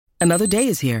Another day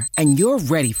is here, and you're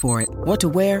ready for it. What to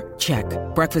wear? Check.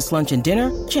 Breakfast, lunch, and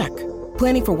dinner? Check.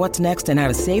 Planning for what's next and how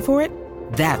to save for it?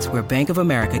 That's where Bank of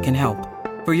America can help.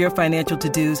 For your financial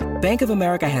to-dos, Bank of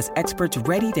America has experts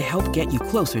ready to help get you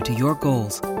closer to your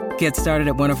goals. Get started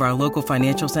at one of our local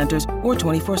financial centers or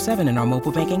 24/7 in our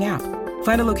mobile banking app.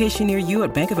 Find a location near you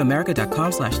at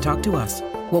bankofamerica.com/talktous.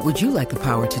 What would you like the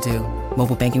power to do?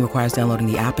 Mobile banking requires downloading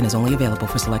the app and is only available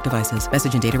for select devices.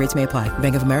 Message and data rates may apply.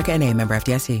 Bank of America N.A., member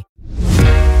FDIC.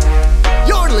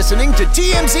 You're listening to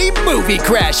TMZ Movie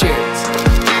Crashers.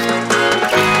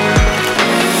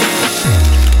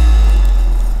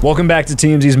 Welcome back to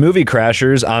TMZ's Movie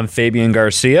Crashers. I'm Fabian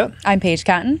Garcia. I'm Paige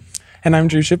Catton. And I'm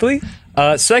Drew Shipley.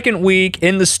 Second week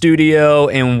in the studio,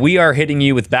 and we are hitting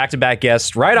you with back-to-back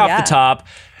guests right off the top.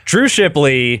 Drew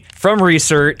Shipley from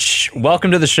Research.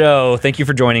 Welcome to the show. Thank you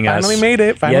for joining us. Finally made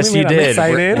it. Yes, you did.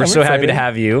 We're so happy to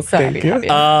have you. Thank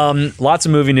you. Lots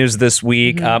of movie news this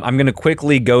week. I'm going to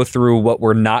quickly go through what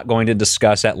we're not going to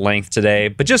discuss at length today,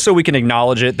 but just so we can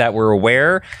acknowledge it, that we're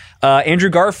aware. Andrew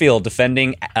Garfield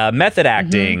defending method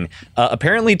acting.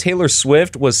 Apparently, Taylor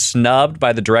Swift was snubbed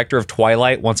by the director of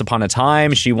Twilight Once Upon a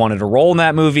Time. She wanted a role in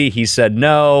that movie. He said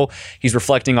no. He's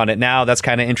reflecting on it now. That's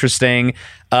kind of interesting.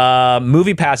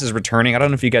 Movie Pass is returning. I don't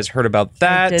know if you guys heard about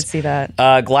that. I did see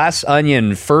that. Glass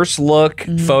Onion first look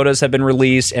photos have been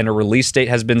released and a release date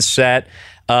has been set.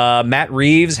 Matt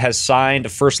Reeves has signed a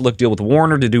first look deal with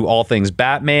Warner to do all things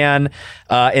Batman.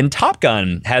 And Top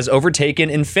Gun has overtaken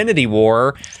Infinity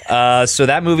War. So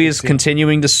that movie is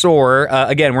continuing to soar.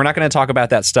 Again, we're not going to talk about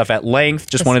that stuff at length.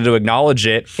 Just wanted to acknowledge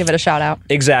it. Give it a shout out.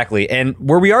 Exactly. And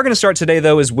where we are going to start today,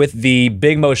 though, is with the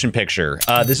big motion picture.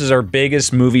 This is our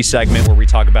biggest movie segment where we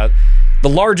talk about the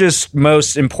largest,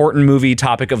 most important movie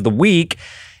topic of the week.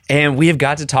 And we have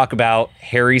got to talk about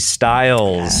Harry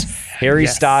Styles. Yes. Harry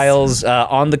Styles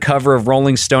on the cover of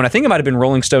Rolling Stone. I think it might have been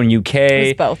Rolling Stone UK.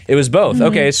 It was both.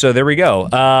 Okay, so there we go.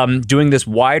 Doing this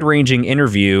wide-ranging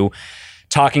interview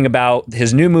talking about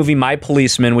his new movie, My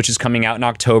Policeman, which is coming out in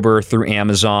October through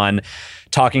Amazon,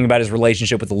 talking about his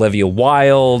relationship with Olivia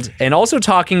Wilde, and also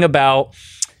talking about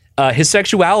his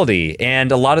sexuality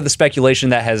and a lot of the speculation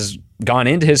that has gone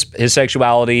into his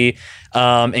sexuality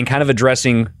and kind of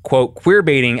addressing, quote,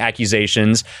 queerbaiting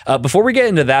accusations. Before we get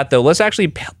into that, though, let's actually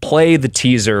play the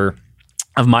teaser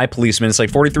of My Policeman. It's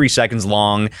like 43 seconds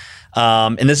long.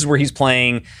 And this is where he's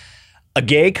playing a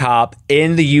gay cop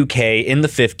in the UK in the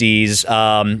 50s,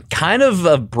 kind of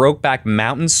a Brokeback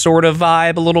Mountain sort of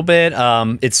vibe a little bit.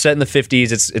 It's set in the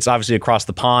 50s. It's obviously across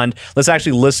the pond. Let's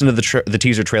actually listen to the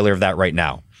teaser trailer of that right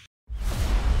now.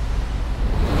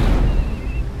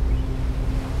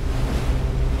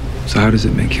 So how does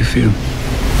it make you feel?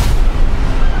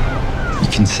 You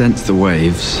can sense the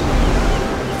waves.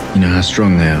 You know how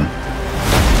strong they are.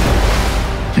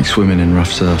 Like swimming in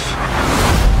rough surf.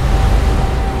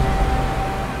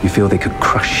 You feel they could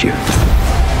crush you.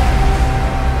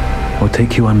 Or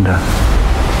take you under.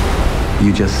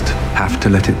 You just have to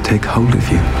let it take hold of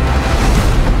you.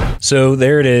 So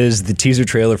there it is, the teaser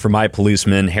trailer for My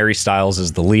Policeman. Harry Styles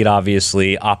is the lead,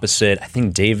 obviously. Opposite, I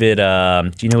think David.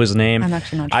 Do you know his name? I'm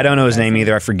actually not sure. I don't know his name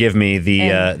either. Forgive me.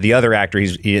 The other actor.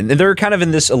 And they're kind of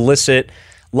in this illicit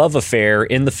love affair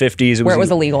in the 50s. Where it was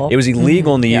illegal. It was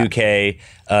illegal in the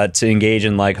UK to engage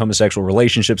in like homosexual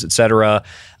relationships, etc.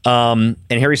 And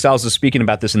Harry Styles was speaking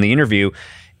about this in the interview.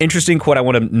 Interesting quote I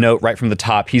want to note right from the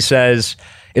top. He says,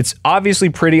 "It's obviously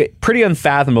pretty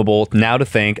unfathomable now to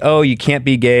think, oh, you can't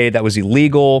be gay. That was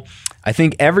illegal. I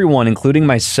think everyone, including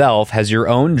myself, has your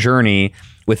own journey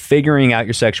with figuring out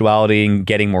your sexuality and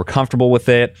getting more comfortable with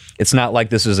it. It's not like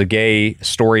this is a gay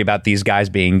story about these guys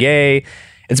being gay.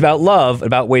 It's about love,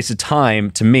 about wasted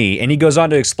time to me." And he goes on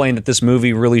to explain that this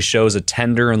movie really shows a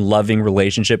tender and loving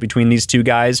relationship between these two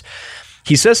guys.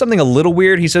 He says something a little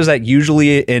weird. He says that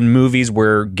usually in movies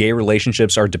where gay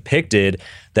relationships are depicted,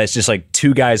 that's just like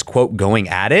two guys, quote, going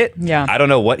at it. Yeah. I don't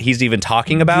know what he's even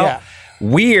talking about. Yeah.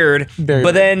 Weird. Very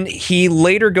but weird. then he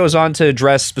later goes on to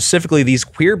address specifically these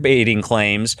queerbaiting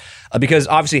claims because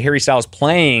obviously Harry Styles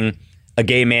playing a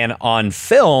gay man on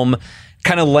film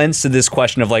kind of lends to this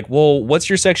question of like, well, what's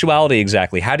your sexuality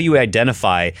exactly? How do you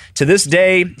identify? To this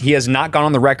day, he has not gone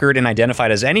on the record and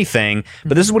identified as anything,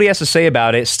 but this is what he has to say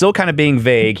about it, still kind of being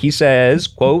vague. He says,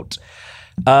 quote,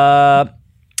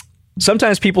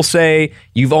 sometimes people say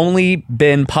you've only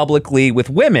been publicly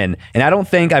with women, and I don't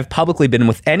think I've publicly been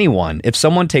with anyone. If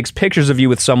someone takes pictures of you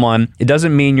with someone, it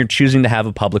doesn't mean you're choosing to have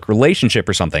a public relationship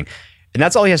or something. And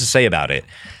that's all he has to say about it.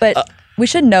 But we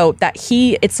should note that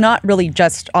it's not really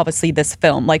just obviously this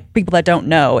film. Like people that don't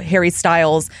know, Harry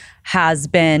Styles has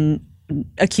been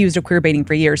accused of queerbaiting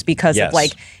for years because of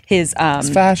like his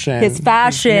fashion. His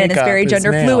makeup, very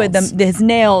gender fluid. His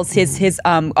nails, his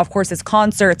of course his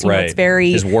concerts. You know, it's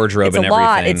very his wardrobe it's and a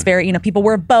lot. everything. It's very people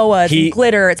wear boas and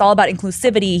glitter. It's all about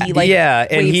inclusivity. He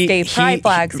waves gay pride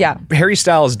flags. Harry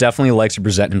Styles definitely likes to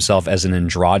present himself as an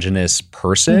androgynous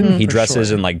person. He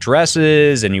dresses in like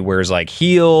dresses and he wears like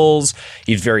heels.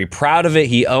 He's very proud of it.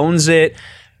 He owns it.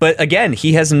 But again,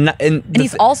 he has not. And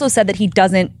he's also said that he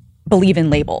doesn't believe in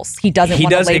labels. He doesn't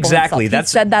want to label exactly. himself.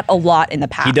 He's said that a lot in the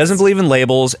past. He doesn't believe in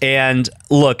labels. And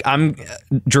look,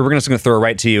 Drew, we're just going to throw it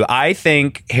right to you. I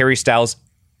think Harry Styles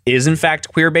is in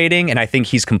fact queer baiting, and I think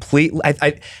he's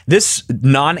this is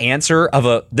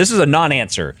a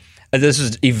non-answer. This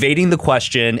is evading the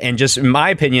question and just, in my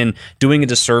opinion, doing a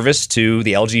disservice to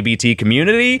the LGBT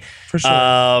community. For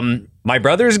sure. My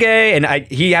brother's gay, and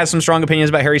he has some strong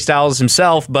opinions about Harry Styles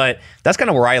himself, but that's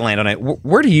kind of where I land on it.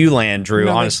 Where do you land, Drew,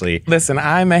 honestly? Listen,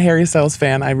 I'm a Harry Styles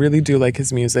fan. I really do like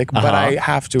his music, but I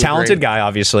have to Talented agree. guy,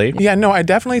 obviously. Yeah, no, I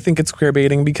definitely think it's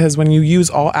queerbaiting because when you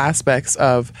use all aspects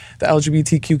of the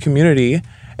LGBTQ community,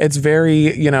 it's very,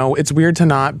 it's weird to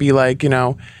not be like,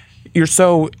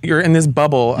 you're in this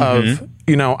bubble of,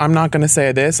 I'm not going to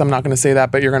say this, I'm not going to say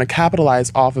that, but you're going to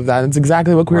capitalize off of that. It's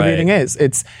exactly what queerbaiting is.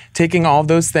 It's taking all of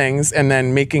those things and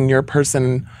then making your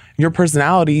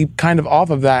personality kind of off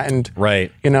of that and,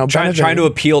 trying to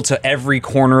appeal to every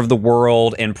corner of the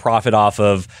world and profit off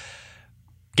of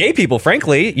gay people,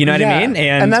 frankly, you know what I mean?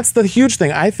 And that's the huge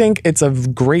thing. I think it's a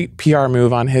great PR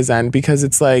move on his end because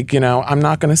it's like, I'm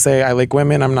not going to say I like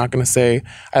women. I'm not going to say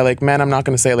I like men. I'm not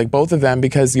going to say I like both of them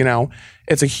because,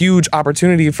 it's a huge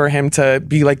opportunity for him to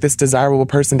be like this desirable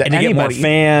person to anybody. To get more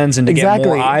fans and to get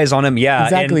more eyes on him. Yeah.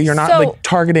 Exactly. And you're not like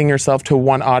targeting yourself to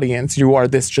one audience. You are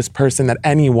this just person that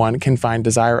anyone can find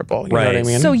desirable. You know what I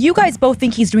mean? So you guys both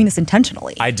think he's doing this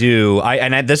intentionally. I do.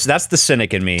 That's the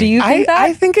cynic in me. Do you think that?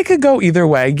 I think it could go either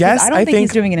way. Yes, I don't think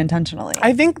he's doing it intentionally.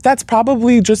 I think that's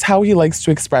probably just how he likes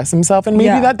to express himself, and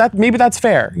maybe maybe that's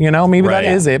fair. Maybe that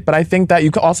is it. But I think that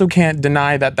you also can't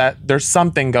deny that there's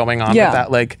something going on with that.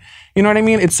 Like, you know what I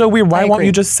mean? It's so weird. Why won't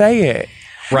you just say it?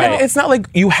 Right. No, it's not like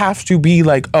you have to be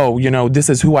like, oh, this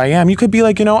is who I am. You could be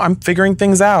like, I'm figuring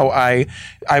things out. I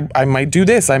might do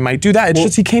this. I might do that. It's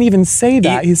just he can't even say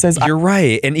that. He says, you're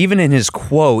right. And even in his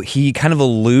quote, he kind of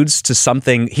alludes to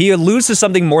something. He alludes to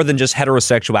something more than just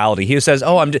heterosexuality. He says,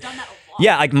 oh, I'm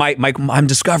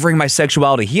discovering my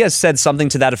sexuality. He has said something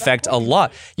to that effect a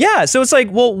lot. Yeah, so it's like,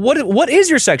 well, what is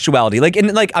your sexuality?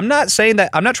 I'm not saying that,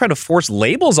 I'm not trying to force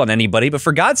labels on anybody, but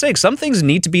for God's sake, some things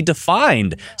need to be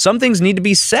defined. Some things need to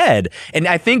be said. And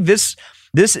I think this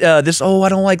I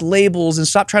don't like labels and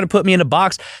stop trying to put me in a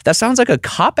box. That sounds like a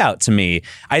cop-out to me.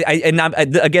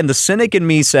 Again, the cynic in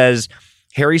me says,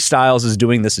 Harry Styles is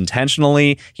doing this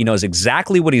intentionally. He knows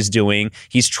exactly what he's doing.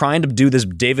 He's trying to do this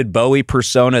David Bowie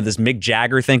persona, this Mick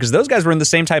Jagger thing, because those guys were in the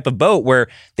same type of boat where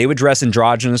they would dress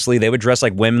androgynously, they would dress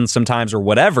like women sometimes or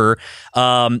whatever.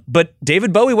 But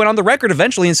David Bowie went on the record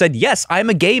eventually and said, yes, I'm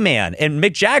a gay man. And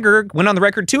Mick Jagger went on the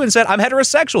record too and said, I'm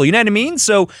heterosexual. You know what I mean?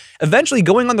 So eventually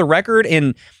going on the record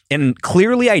and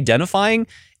clearly identifying,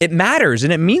 it matters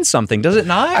and it means something, does it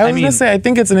not? I was going to say, I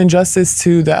think it's an injustice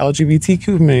to the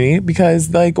LGBTQ community because,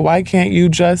 why can't you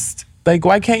just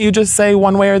say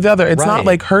one way or the other? It's not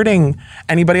like hurting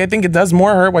anybody. I think it does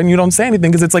more hurt when you don't say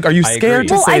anything because it's like, are you scared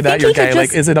to say that you're gay?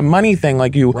 Is it a money thing?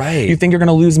 You think you're going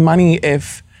to lose money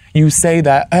if you say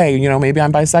that, hey, maybe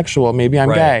I'm bisexual, maybe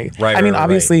I'm gay.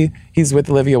 Obviously, he's with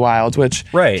Olivia Wilde, which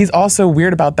he's also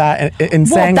weird about that and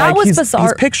saying he's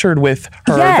pictured with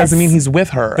her doesn't mean he's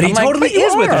with her. But he totally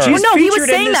is with her. He was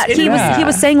saying that. He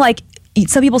was saying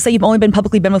some people say you've only been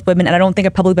publicly been with women, and I don't think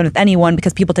I've publicly been with anyone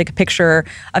because people take a picture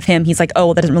of him. He's like, oh,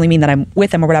 well, that doesn't really mean that I'm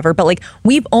with him or whatever. But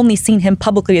we've only seen him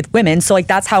publicly with women, so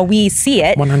that's how we see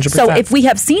it. 100%. So if we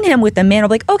have seen him with a man, we're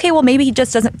like, okay, well, maybe he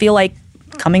just doesn't feel like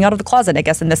coming out of the closet, I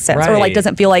guess, in this sense, or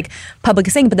doesn't feel like public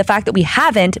saying. But the fact that we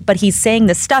haven't, but he's saying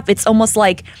this stuff, it's almost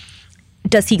like,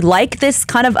 does he like this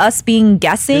kind of us being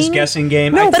guessing? This guessing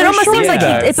game? No, but it almost seems like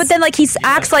he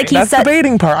acts like he said. That's the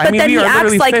baiting part. But then he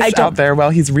acts like fish out there while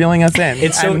he's reeling us in.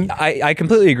 It's I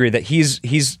completely agree that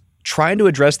he's trying to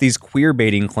address these queer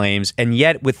baiting claims, and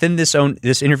yet within this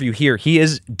interview here, he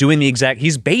is doing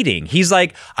he's baiting. He's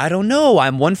like, I don't know,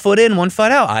 I'm 1 foot in, 1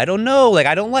 foot out. I don't know,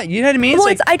 I don't like, you know what I mean?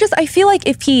 Well, I feel like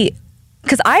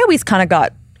because I always kind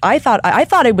of I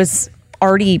thought it was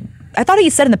already. I thought he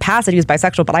said in the past that he was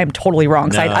bisexual, but I am totally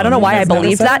wrong. So I don't know why I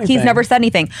believe that. He's never said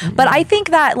anything. Mm-hmm. But I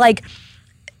think that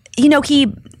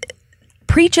he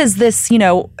preaches this,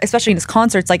 especially in his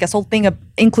concerts, this whole thing of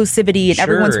inclusivity and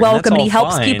everyone's welcome, and he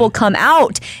helps people come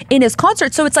out in his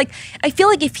concerts. So it's I feel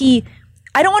like if he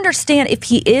I don't understand if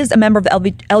he is a member of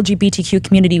the LGBTQ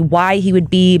community, why he would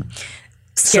be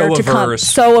scared to come,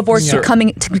 so averse to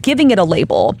coming to giving it a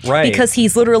label, right? Because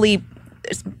he's literally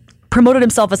promoted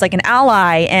himself as like an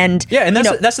ally, and and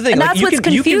that's the thing. And like, that's what's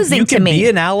confusing to me. You can be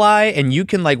an ally, and you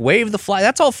can like wave the flag.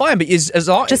 That's all fine, but as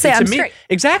long just say to I'm me, straight.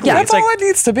 exactly. Yeah, that's all it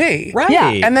needs to be, right? Yeah.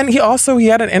 And then he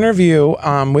had an interview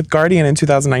with Guardian in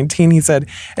 2019. He said,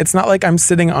 "It's not like I'm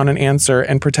sitting on an answer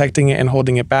and protecting it and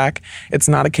holding it back. It's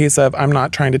not a case of I'm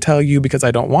not trying to tell you because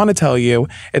I don't want to tell you.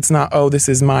 It's not this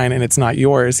is mine and it's not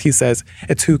yours." He says,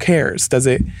 "It's who cares. Does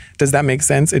that make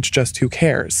sense? It's just who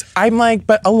cares." I'm like,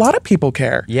 but a lot of people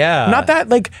care. Yeah. Not that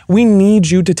like we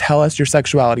need you to tell us your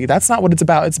sexuality. That's not what it's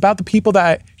about. It's about the people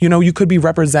that, you could be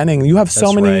representing. You have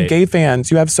so many gay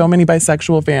fans. You have so many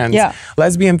bisexual fans,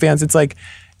 lesbian fans. It's like,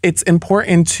 it's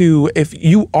important to, if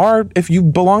you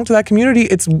belong to that community,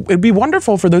 it'd be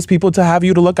wonderful for those people to have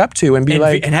you to look up to and be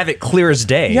and have it clear as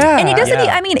day. Yeah. And he doesn't,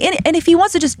 and if he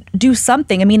wants to just do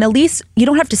something, at least you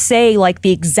don't have to say like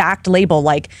the exact label,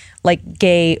 like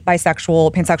gay,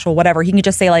 bisexual, pansexual, whatever. He can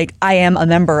just say like, I am a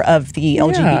member of the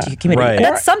LGBT community. Right.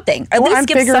 That's something. At least I'm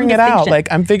give figuring some it out. distinction.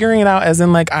 Like I'm figuring it out as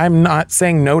in like I'm not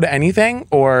saying no to anything,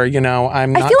 or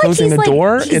I'm not closing the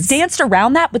door. He's danced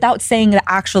around that without saying that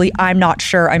actually I'm not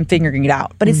sure, I'm figuring it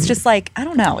out. But it's just like, I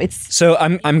don't know. It's so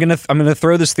I'm gonna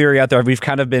throw this theory out there. We've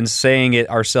kind of been saying it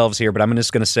ourselves here, but I'm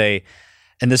just gonna say,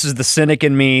 and this is the cynic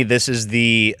in me. This is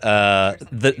this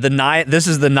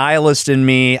is the nihilist in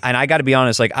me. And I got to be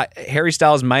honest, like Harry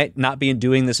Styles might not be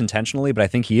doing this intentionally, but I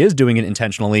think he is doing it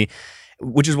intentionally,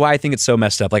 which is why I think it's so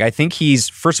messed up. Like I think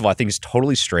first of all, I think he's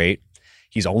totally straight.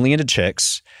 He's only into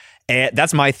chicks. And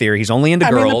that's my theory. He's only into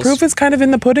girls. The proof is kind of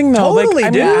in the pudding, though. Totally,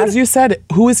 dude. As you said,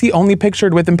 who is he only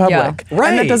pictured with in public? Yeah. Right.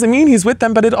 And that doesn't mean he's with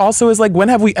them, but it also is like, when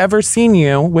have we ever seen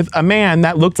you with a man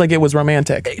that looked like it was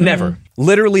romantic? Never.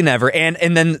 Literally never. And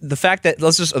then the fact that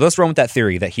let's run with that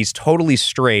theory that he's totally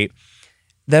straight.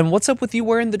 Then what's up with you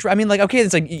wearing the dress? Okay,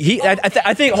 it's like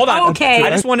I think hold on. Okay.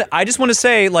 I just want to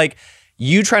say like,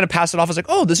 you trying to pass it off as like,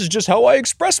 oh, this is just how I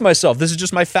express myself. This is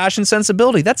just my fashion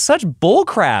sensibility. That's such bull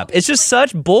crap. It's just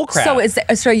such bull crap.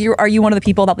 So are you one of the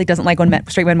people that like doesn't like when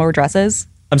straight men wear dresses?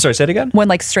 I'm sorry, say it again? When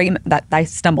like straight that I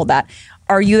stumbled that.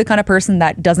 Are you the kind of person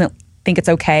that doesn't think it's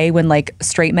okay when like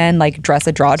straight men like dress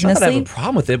androgynously? I have a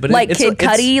problem with it, but like Kid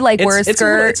Cudi wears a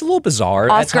skirt. It's a little bizarre.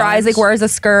 Oscar Isaac wears a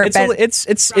skirt.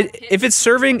 If it's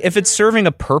serving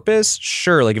a purpose,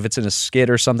 sure. Like if it's in a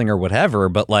skit or something or whatever,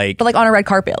 but like on a red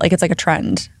carpet, like it's like a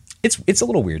trend. It's a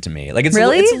little weird to me. Like it's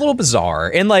really? It's a little bizarre,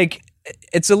 and like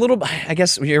it's a little. I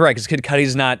guess you're right because Kid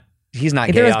Cudi's not. He's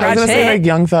not gay. I was gonna say like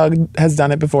Young Thug has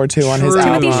done it before too on his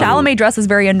album. Timothée Chalamet dresses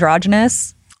very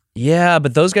androgynous. Yeah,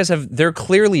 but those guys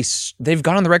they've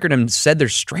gone on the record and said they're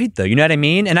straight though. You know what I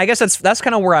mean? And I guess that's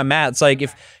kind of where I'm at. It's like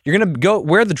if you're gonna go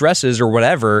wear the dresses or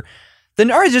whatever,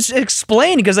 then all right, just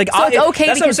explain because like so it's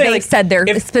okay because they said they're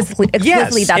explicitly that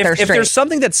they're straight. If there's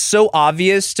something that's so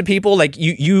obvious to people, like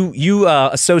you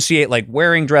associate like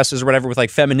wearing dresses or whatever with like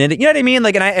femininity, you know what I mean?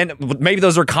 Like and maybe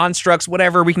those are constructs,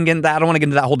 whatever. We can get into that. I don't want to get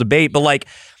into that whole debate, but like.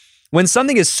 When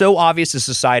something is so obvious to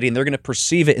society and they're going to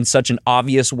perceive it in such an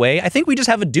obvious way, I think we just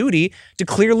have a duty to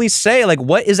clearly say, like,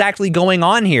 what is actually going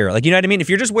on here? Like, you know what I mean? If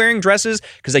you're just wearing dresses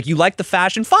because, like, you like the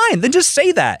fashion, fine, then just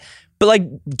say that. But, like,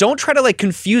 don't try to, like,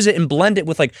 confuse it and blend it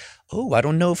with, like, oh, I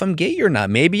don't know if I'm gay or not.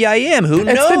 Maybe I am. Who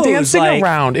knows? It's the dancing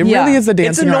around. It really is the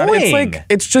dancing around. It's like,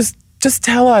 it's just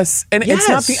tell us. And it's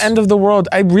not the end of the world.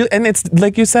 And it's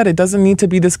like you said, it doesn't need to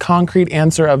be this concrete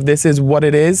answer of this is what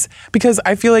it is. Because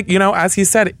I feel like, as he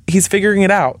said, he's figuring it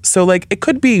out. So like it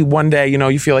could be one day,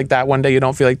 you feel like that, one day you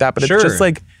don't feel like that. But it's just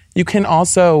like you can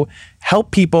also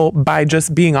help people by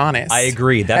just being honest. I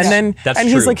agree. That's true.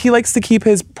 He's like, he likes to keep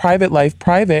his private life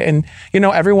private, and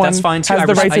everyone that's fine too. has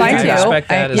the right to do I that. respect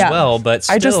that as well. But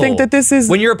still, I just think that this is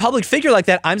when you're a public figure like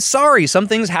that. I'm sorry, some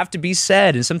things have to be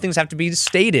said and some things have to be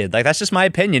stated. Like that's just my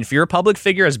opinion. If you're a public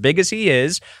figure as big as he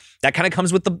is, that kind of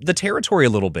comes with the territory a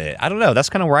little bit. I don't know. That's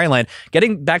kind of where I land.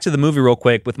 Getting back to the movie real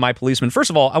quick with My Policeman. First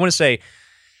of all, I want to say.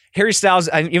 Harry Styles,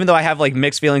 even though I have like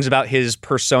mixed feelings about his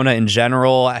persona in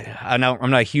general, I'm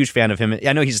not a huge fan of him.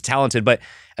 I know he's talented, but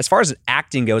as far as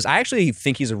acting goes, I actually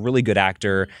think he's a really good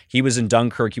actor. He was in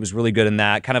Dunkirk. He was really good in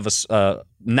that kind of a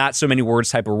not so many words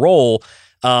type of role.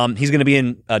 He's going to be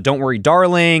in Don't Worry,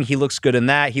 Darling. He looks good in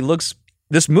that.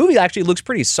 This movie actually looks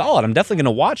pretty solid. I'm definitely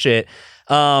going to watch it.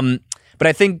 But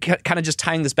I think kind of just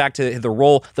tying this back to the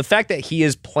role, the fact that he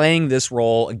is playing this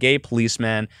role, a gay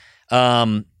policeman,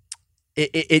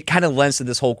 it kind of lends to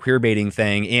this whole queerbaiting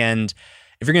thing. And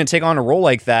if you're going to take on a role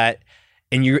like that,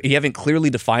 and you haven't clearly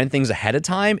defined things ahead of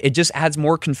time, it just adds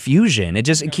more confusion. It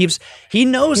keeps, he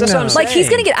knows, that's what I'm saying. Like, he's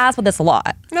going to get asked with this a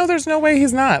lot. No, there's no way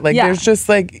he's not. Like, there's just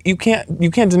like, you can't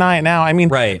deny it now. I mean,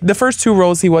 the first 2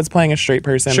 roles he was playing a straight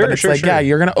person, but it's yeah,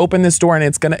 you're going to open this door and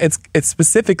it's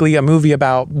specifically a movie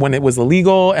about when it was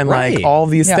illegal and like all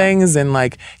these things, and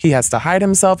like he has to hide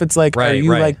himself. It's like, are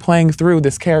you like playing through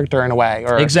this character in a way?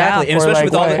 Or, exactly. And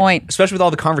especially, like, especially with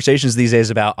all the conversations these days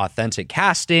about authentic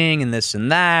casting and this and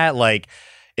that, like,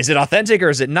 is it authentic or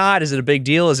is it not? Is it a big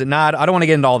deal? Is it not? I don't want to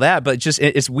get into all that, but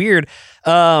it's weird.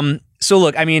 So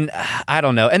look, I mean, I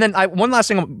don't know. And then one last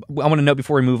thing I want to note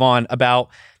before we move on about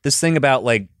this thing about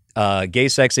like gay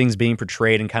sex scenes being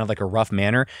portrayed in kind of like a rough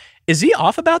manner. Is he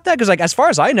off about that? Because like, as far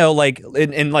as I know, like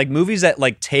in like movies that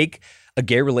like take a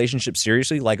gay relationship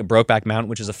seriously, like a Brokeback Mountain,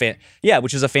 which is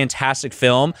a fantastic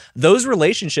film. Those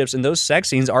relationships and those sex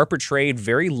scenes are portrayed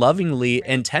very lovingly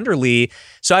and tenderly.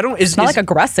 So it's not like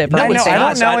aggressive. No, right?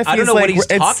 I don't know if he's what he's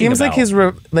talking about. It seems like he's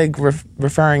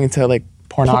referring to like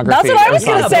pornography. That's what I was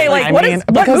going to say. Like,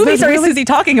 what movies is he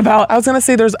talking about? I was going to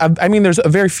say there's a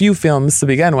very few films to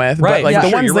begin with, but like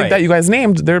the ones like that you guys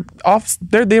named, they're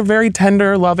very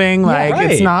tender, loving.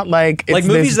 Like it's not like it's like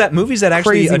movies that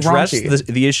actually address raunchy.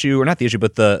 the issue, or not the issue,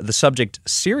 but the subject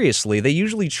seriously. They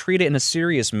usually treat it in a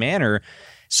serious manner.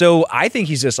 So I think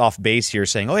he's just off base here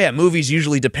saying, oh yeah, movies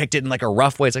usually depict it in like a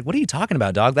rough way. It's like, what are you talking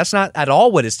about, dog? That's not at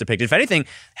all what is depicted. If anything,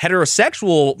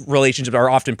 heterosexual relationships are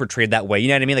often portrayed that way. You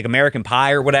know what I mean? Like American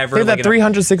Pie or whatever. There's like that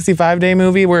 365-day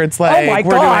movie where it's like, oh my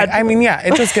God. I mean, yeah,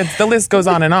 it just gets, the list goes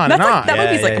on and on and on. That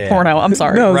movie's like a porno. I'm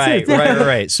sorry. No,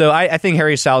 right. So I think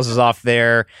Harry Styles is off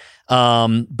there.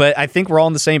 But I think we're all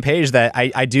on the same page that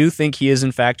I do think he is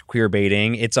in fact queer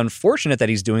baiting. It's unfortunate that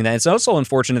he's doing that. It's also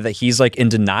unfortunate that he's like in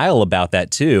denial about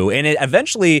that too. And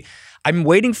eventually I'm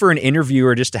waiting for an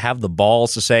interviewer just to have the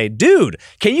balls to say, dude,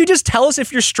 can you just tell us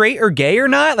if you're straight or gay or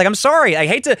not? Like, I'm sorry. I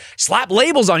hate to slap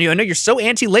labels on you. I know you're so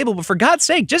anti-label, but for God's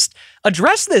sake, just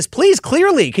address this, please,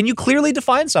 clearly. Can you clearly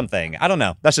define something? I don't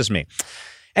know. That's just me.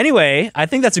 Anyway, I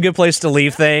think that's a good place to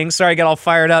leave things. Sorry, I got all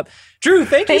fired up. Drew,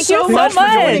 thank you so much for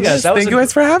joining us. Thank you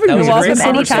guys for having me. You're welcome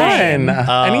anytime.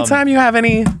 Anytime you have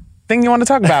anything you want to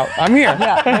talk about, I'm here.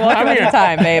 Yeah, you're welcome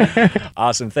anytime, babe.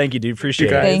 Awesome. Thank you, dude.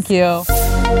 Appreciate it. Thank you.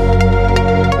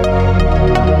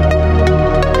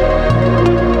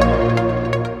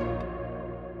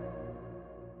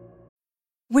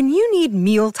 When you need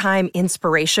mealtime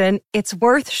inspiration, it's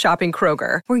worth shopping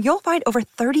Kroger, where you'll find over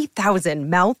 30,000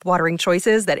 mouth-watering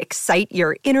choices that excite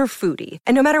your inner foodie.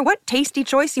 And no matter what tasty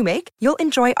choice you make, you'll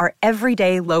enjoy our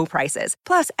everyday low prices,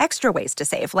 plus extra ways to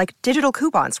save, like digital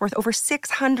coupons worth over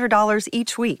 $600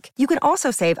 each week. You can also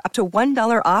save up to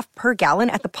 $1 off per gallon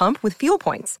at the pump with fuel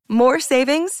points. More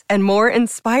savings and more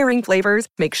inspiring flavors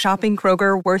make shopping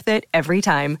Kroger worth it every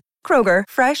time. Kroger,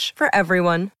 fresh for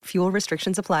everyone. Fuel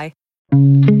restrictions apply.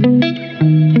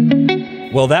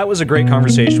 Well, that was a great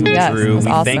conversation with Drew. We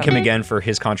awesome. thank him again for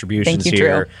his contributions Thank you,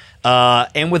 here.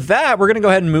 And with that, we're going to go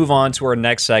ahead and move on to our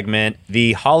next segment,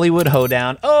 the Hollywood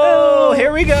Hoedown. Oh,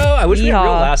 here we go. I wish we had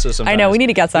real lassos sometimes. I know, we need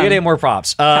to get some. We need to get more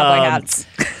props. Cowboy hats.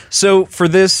 So for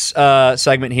this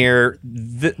segment here,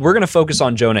 we're going to focus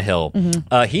on Jonah Hill.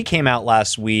 Mm-hmm. He came out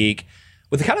last week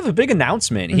with kind of a big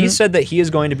announcement. Mm-hmm. He said that he is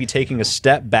going to be taking a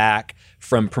step back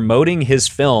from promoting his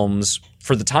films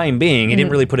for the time being. He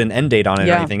didn't really put an end date on it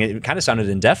or anything. It kind of sounded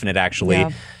indefinite, actually. Yeah.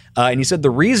 And he said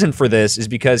the reason for this is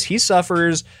because he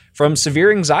suffers from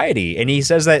severe anxiety. And he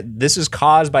says that this is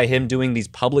caused by him doing these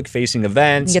public-facing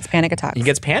events. He gets panic attacks.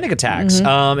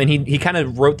 Mm-hmm. And he kind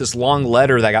of wrote this long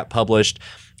letter that got published.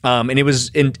 And it was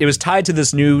tied to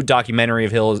this new documentary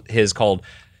of his called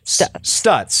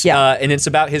Stutz. Yeah. And it's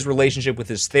about his relationship with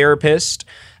his therapist.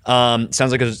 Sounds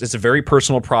like it's a very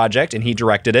personal project, and he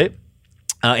directed it.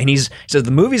 And he says the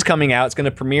movie's coming out. It's going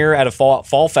to premiere at a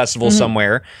fall festival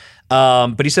somewhere.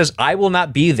 But he says, I will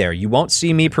not be there. You won't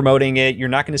see me promoting it. You're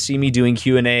not going to see me doing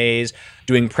Q&As,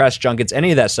 doing press junkets, any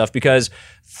of that stuff, because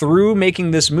through making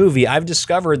this movie, I've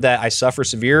discovered that I suffer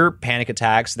severe panic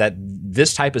attacks, that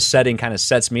this type of setting kind of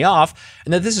sets me off,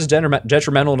 and that this is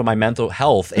detrimental to my mental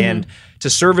health. And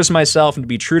to service myself and to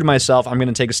be true to myself, I'm going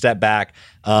to take a step back.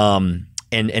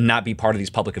 And not be part of these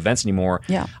public events anymore.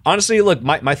 Yeah. Honestly, look,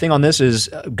 my thing on this is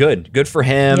good. Good for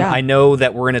him. Yeah. I know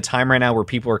that we're in a time right now where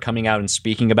people are coming out and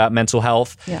speaking about mental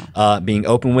health, being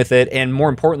open with it, and more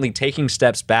importantly, taking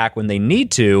steps back when they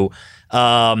need to.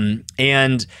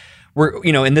 And we're,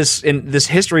 in this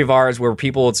history of ours where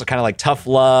people, it's kind of like tough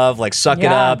love, like suck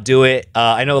it up, do it.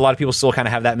 I know a lot of people still kind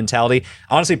of have that mentality.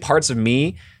 Honestly, parts of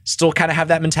me still kind of have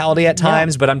that mentality at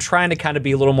times, but I'm trying to kind of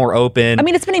be a little more open. I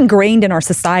mean, it's been ingrained in our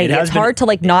society. It's hard to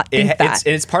like not think that.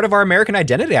 It's part of our American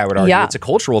identity, I would argue. It's a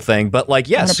cultural thing. But like,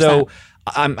 100%. So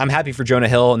I'm happy for Jonah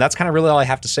Hill, and that's kind of really all I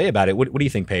have to say about it. What do you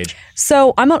think, Paige?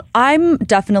 So I'm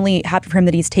definitely happy for him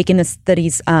that he's taking this, that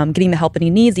he's getting the help that he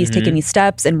needs. He's taking these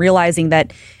steps and realizing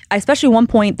that, especially one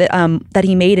point that that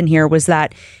he made in here was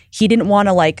that he didn't want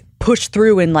to like push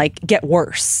through and like get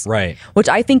worse, right? Which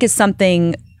I think is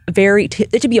something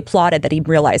it should be applauded that he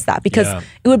realized that, because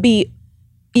it would be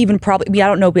even probably, I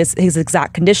don't know his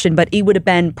exact condition, but it would have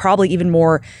been probably even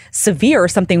more severe.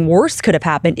 Something worse could have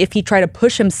happened if he tried to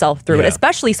push himself through it,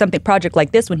 especially project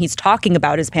like this when he's talking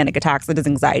about his panic attacks and his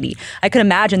anxiety. I could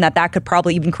imagine that could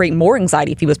probably even create more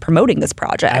anxiety if he was promoting this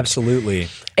project. Absolutely.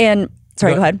 And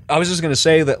sorry, go ahead. I was just going to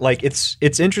say that like it's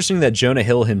interesting that Jonah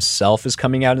Hill himself is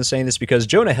coming out and saying this, because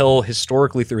Jonah Hill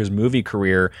historically through his movie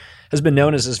career has been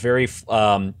known as this very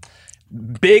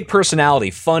big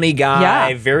personality, funny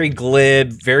guy, very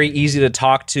glib, very easy to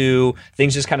talk to.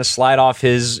 Things just kind of slide off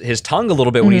his tongue a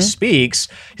little bit when he speaks.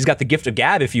 He's got the gift of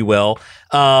gab, if you will.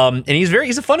 And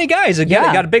he's a funny guy. He's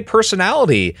got a big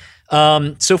personality.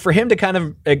 So for him to kind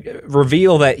of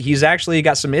reveal that he's actually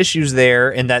got some issues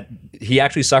there and that he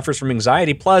actually suffers from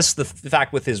anxiety, plus the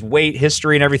fact with his weight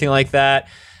history and everything like that,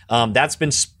 that's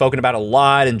been spoken about a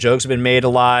lot, and jokes have been made a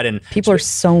lot, and people are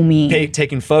so mean,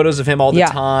 taking photos of him all the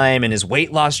time, and his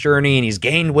weight loss journey, and he's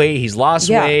gained weight, he's lost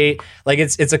weight. Like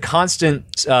it's a constant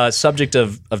subject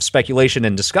of speculation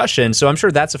and discussion. So I'm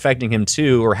sure that's affecting him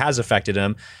too, or has affected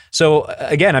him. So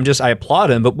again, I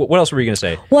applaud him. But what else were you going to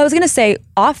say? Well, I was going to say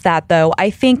off that though, I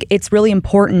think it's really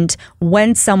important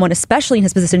when someone, especially in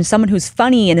his position, someone who's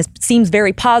funny and seems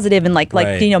very positive and like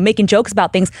making jokes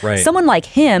about things. Someone like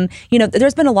him,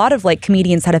 there's been a lot of like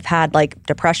comedians that have had like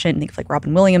depression, think like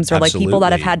Robin Williams, or like people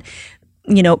that have had,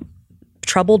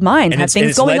 troubled minds, have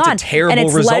things going on, and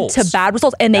it's led to bad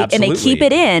results, and they keep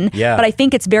it in. But I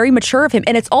think it's very mature of him,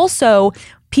 and it's also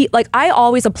like I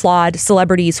always applaud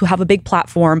celebrities who have a big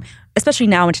platform, especially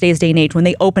now in today's day and age, when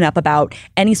they open up about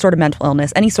any sort of mental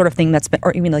illness, any sort of thing that's been,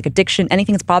 or even like addiction,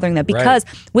 anything that's bothering them, because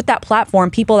with that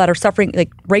platform, people that are suffering,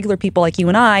 like regular people like you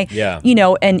and I,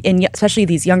 and especially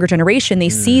these younger generation, they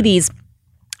see these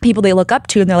people they look up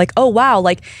to and they're like, oh wow,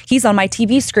 like he's on my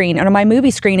TV screen or on my movie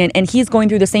screen and he's going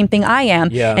through the same thing I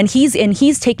am. And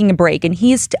he's taking a break, and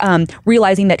he's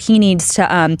realizing that he needs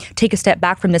to take a step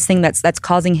back from this thing that's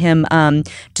causing him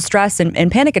distress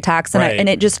and panic attacks. And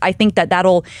I think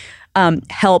that'll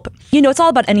help. It's all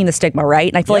about ending the stigma, right?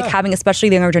 And I feel like having, especially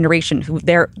the younger generation, who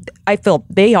I feel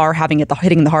they are hitting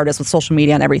the hardest with social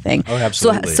media and everything. Oh,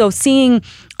 absolutely. So seeing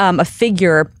a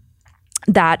figure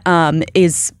that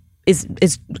is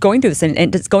going through this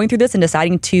and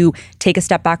deciding to take a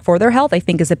step back for their health, I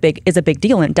think is a big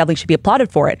deal, and definitely should be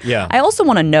applauded for it. I also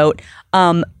want to note,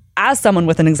 as someone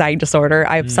with an anxiety disorder,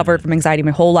 I've suffered from anxiety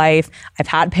my whole life. I've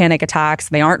had panic attacks.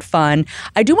 They aren't fun.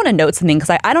 I do want to note something,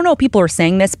 because I don't know if people are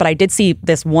saying this, but I did see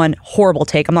this one horrible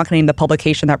take. I'm not going to name the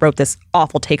publication that wrote this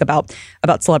awful take about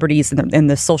celebrities and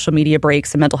the social media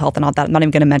breaks and mental health and all that. I'm not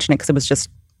even going to mention it because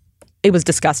it was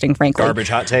disgusting, frankly. Garbage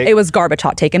hot take? It was garbage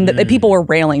hot take. And the people were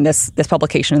railing this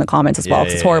publication in the comments as well.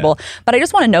 It's horrible. But I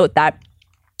just want to note that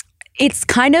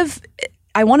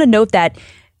I want to note that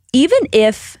even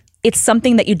if it's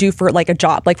something that you do for like a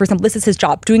job, like for example, this is his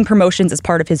job. Doing promotions is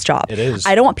part of his job. It is.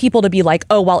 I don't want people to be like,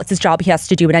 oh, well, it's his job. He has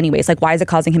to do it anyways. Like, why is it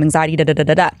causing him anxiety?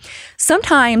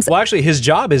 Sometimes. Well, actually, his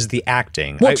job is the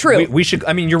acting. Well, true. We should.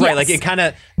 I mean, you're right. Like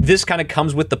this kind of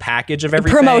comes with the package of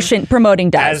everything. Promoting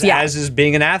does. As is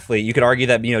being an athlete, you could argue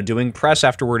that doing press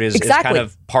afterward is kind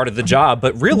of part of the job.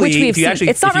 But really, if you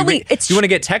want to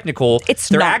get technical,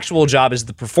 their actual job is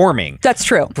the performing. That's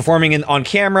true. Performing on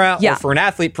camera, or for an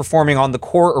athlete, performing on the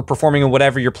court, or performing in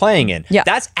whatever you're playing in.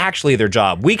 That's actually their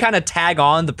job. We kind of tag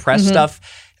on the press stuff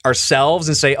ourselves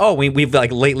and say, oh, we've like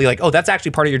lately like, oh, that's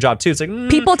actually part of your job too. It's like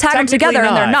people tag them together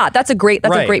and they're not. That's a great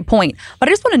point. But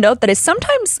I just want to note that is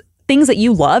sometimes things that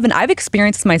you love, and I've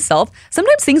experienced myself,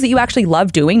 sometimes things that you actually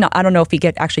love doing. Now, I don't know if he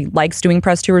actually likes doing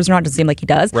press tours or not. It doesn't seem like he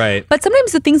does. Right. But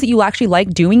sometimes the things that you actually like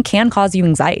doing can cause you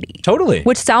anxiety. Totally.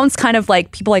 Which sounds kind of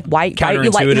like people like, why you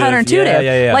like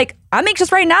counterintuitive. Yeah. Like, I'm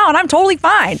anxious right now and I'm totally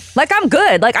fine. Like, I'm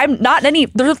good. Like, I'm not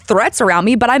there's threats around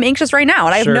me, but I'm anxious right now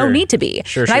and I have no need to be.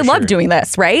 I love doing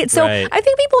this, right? So I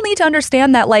think people need to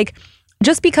understand that, like,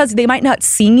 just because they might not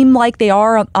seem like they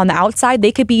are on the outside,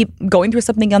 they could be going through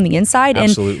something on the inside.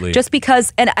 Absolutely. And just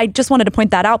because, and I just wanted to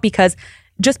point that out, because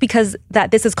just because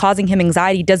that this is causing him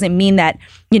anxiety doesn't mean that,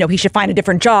 you know, he should find a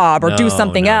different job or do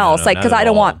something else. Like, because I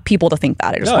don't want people to think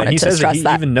that. I just wanted to stress that.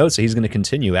 He even notes that he's going to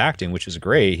continue acting, which is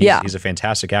great. He's a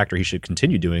fantastic actor. He should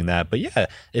continue doing that. But yeah,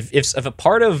 if a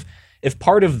part of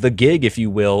the gig, if you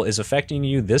will, is affecting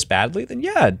you this badly, then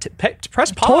yeah,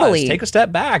 press pause, totally. Take a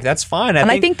step back. That's fine.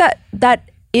 I think that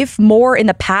if more in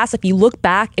the past, if you look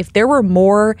back, if there were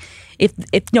more, if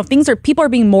you know, people are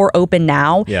being more open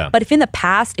now. Yeah. But if in the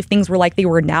past, if things were like they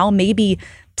were now, maybe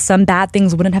some bad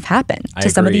things wouldn't have happened to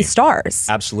some of these stars.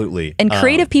 Absolutely. And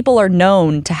creative people are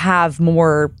known to have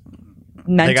more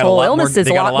mental illnesses,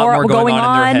 a lot more going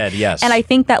on in their head, yes. And I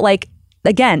think that, like,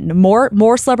 again,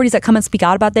 more celebrities that come and speak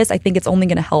out about this, I think it's only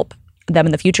going to help them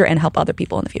in the future and help other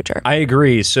people in the future. I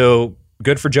agree. So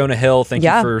good for Jonah Hill. Thank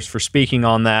you for speaking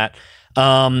on that.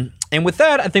 And with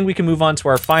that, I think we can move on to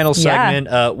our final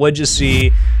segment. What'd you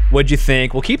see? What'd you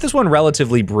think? We'll keep this one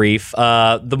relatively brief.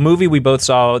 The movie we both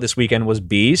saw this weekend was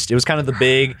Beast. It was kind of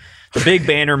the big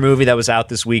banner movie that was out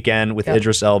this weekend with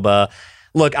Idris Elba.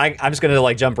 Look, I'm just going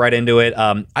to jump right into it.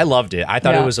 I loved it. I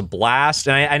thought it was a blast.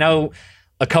 And I know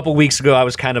a couple weeks ago I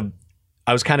was kind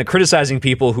of criticizing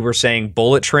people who were saying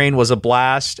Bullet Train was a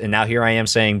blast, and now here I am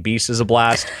saying Beast is a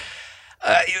blast.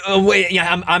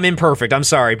 I'm imperfect. I'm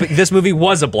sorry, but this movie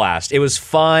was a blast. It was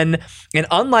fun, and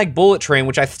unlike Bullet Train,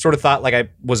 which I sort of thought I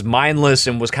was mindless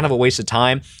and was kind of a waste of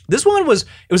time, this one was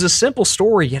a simple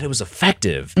story, yet it was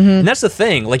effective. And that's the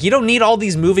thing. Like, you don't need all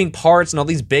these moving parts and all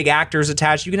these big actors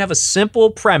attached. You can have a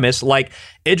simple premise like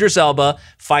Idris Elba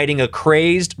fighting a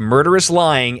crazed, murderous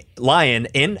lion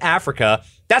in Africa.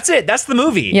 That's it. That's the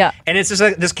movie. Yeah. And it's just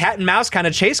like this cat and mouse kind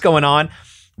of chase going on.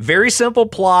 Very simple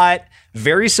plot.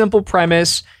 Very simple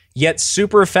premise, yet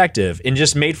super effective, and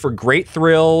just made for great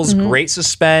thrills, great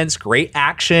suspense, great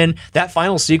action. That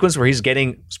final sequence where he's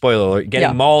getting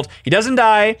mauled. He doesn't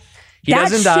die. That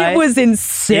shit was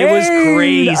insane. It was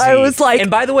crazy. I was like... And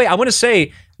by the way, I want to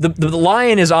say, the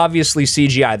lion is obviously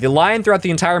CGI. The lion throughout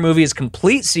the entire movie is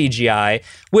complete CGI,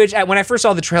 which when I first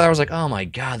saw the trailer, I was like, oh my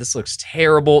God, this looks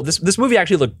terrible. This movie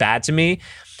actually looked bad to me.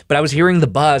 But I was hearing the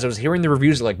buzz. I was hearing the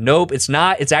reviews like, nope, it's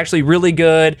not. It's actually really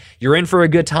good. You're in for a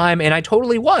good time. And I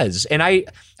totally was. And I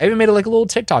even made a little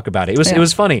TikTok about it. It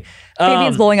was funny.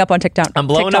 Fabian's blowing up on TikTok. I'm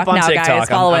blowing up on now, TikTok. Guys.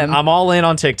 Follow him. I'm all in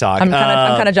on TikTok. I'm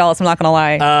kind of jealous. I'm not gonna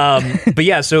lie. But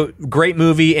yeah, so great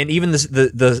movie, and even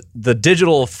the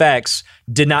digital effects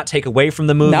did not take away from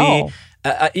the movie. No.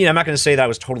 I'm not going to say that I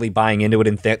was totally buying into it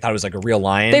and thought it was like a real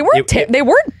lion. They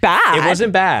weren't bad. It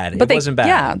wasn't bad. But it wasn't bad.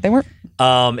 Yeah, they weren't.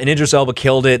 And Idris Elba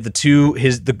killed it. The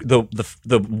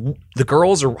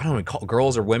girls, or I don't know, call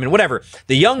girls or women, whatever.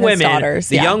 The young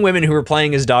young women who were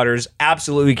playing his daughters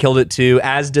absolutely killed it too,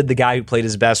 as did the guy who played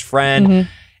his best friend.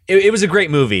 It was a great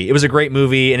movie. It was a great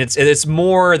movie, and it's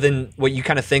more than what you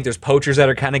kind of think. There's poachers that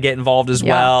are kind of get involved as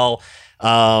well.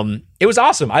 It was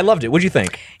awesome. I loved it. What'd you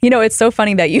think? You know, it's so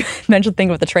funny that you mentioned the thing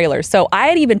with the trailers. So I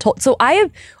had even I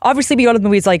have obviously been going to the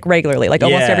movies regularly,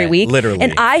 almost every week. Literally.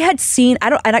 And I had seen, I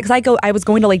was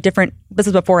going to different, this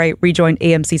is before I rejoined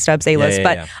AMC Stubbs A-List,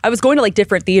 but I was going to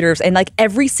different theaters, and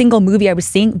every single movie I was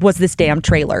seeing was this damn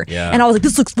trailer. Yeah. And I was like,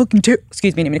 this looks fucking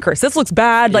excuse me, I didn't mean to curse. This looks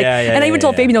bad. And I even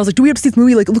told Fabian, I was like, do we have to see this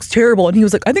movie? It looks terrible. And he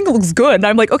was like, I think it looks good. And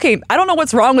I'm like, okay, I don't know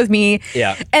what's wrong with me.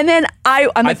 Yeah. And then I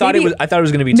thought it was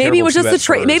going to be terrible. Maybe it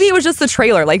was just the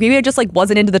trailer. Maybe I just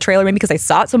wasn't into the trailer, maybe because I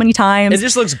saw it so many times. It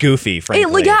just looks goofy, frankly.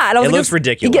 And it looks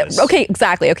ridiculous. Okay,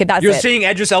 exactly. Okay, that's You're seeing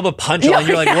Idris Elba punch and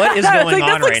you're like, what is going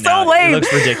on right now? Lame. It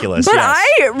looks ridiculous. But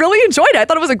I really enjoyed it. I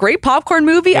thought it was a great popcorn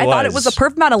movie. I thought it was a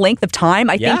perfect amount of length of time.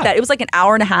 I think that it was an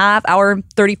hour and a half, hour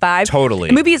 35. Totally.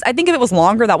 The movies, I think if it was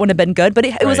longer, that wouldn't have been good. But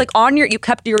it was you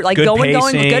kept your good going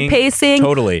with good pacing.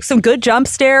 Totally. Some good jump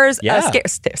scares. Yeah.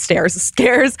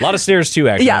 Scares. A lot of stairs too,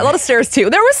 actually. Yeah, a lot of stairs too.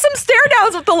 There was some stare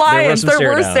downs with the lions. There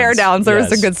were stare downs. There were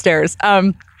some good stares.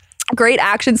 Great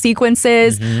action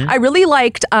sequences. I really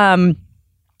liked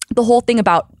the whole thing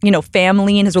about,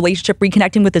 family and his relationship,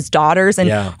 reconnecting with his daughters. And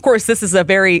of course, this is a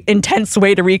very intense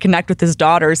way to reconnect with his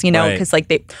daughters, because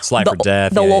it's life or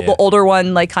death. The older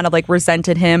one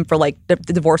resented him for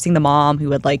divorcing the mom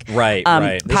who had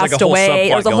passed away.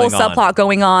 There was a whole subplot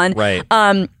going on.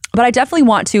 Right. But I definitely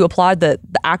want to applaud the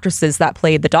actresses that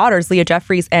played the daughters, Leah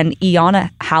Jeffries and Iana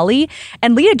Halley.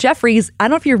 And Leah Jeffries, I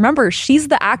don't know if you remember, she's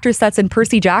the actress that's in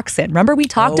Percy Jackson. Remember we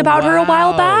talked about her a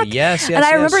while back? Yes. And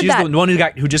I remember she's the one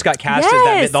who just got cast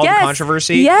as all the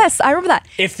controversy. Yes, I remember that.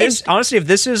 If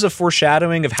this is a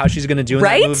foreshadowing of how she's going to do in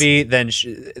that movie, then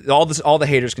all the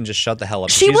haters can just shut the hell up.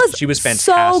 She was fantastic.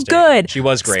 So good. She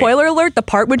was great. Spoiler alert: the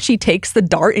part when she takes the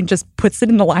dart and just puts it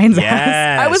in the lion's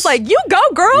ass. I was like, "You go,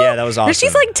 girl!" Yeah, that was awesome. And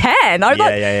she's 10.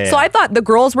 So I thought the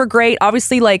girls were great.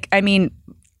 Obviously,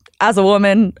 as a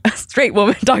woman, a straight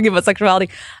woman talking about sexuality,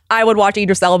 I would watch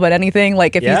Idris Elba at anything.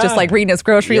 Like if he's just like reading his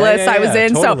grocery list, I was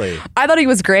in. Totally. So I thought he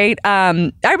was great.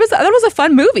 That was a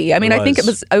fun movie. I mean, I think I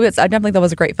definitely thought it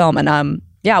was a great film. And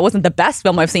it wasn't the best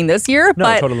film I've seen this year. No,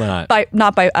 but totally not.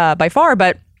 By far,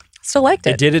 but still liked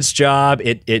it. It did its job.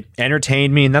 It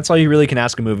entertained me, and that's all you really can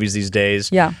ask of movies these days.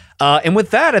 Yeah. And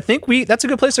with that, I think that's a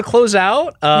good place to close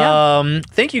out.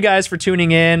 Thank you guys for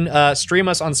tuning in. Stream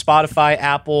us on Spotify,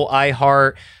 Apple,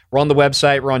 iHeart. We're on the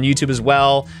website. We're on YouTube as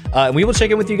well. And we will check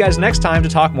in with you guys next time to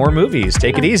talk more movies.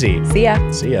 Take it easy. See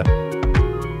ya. See ya.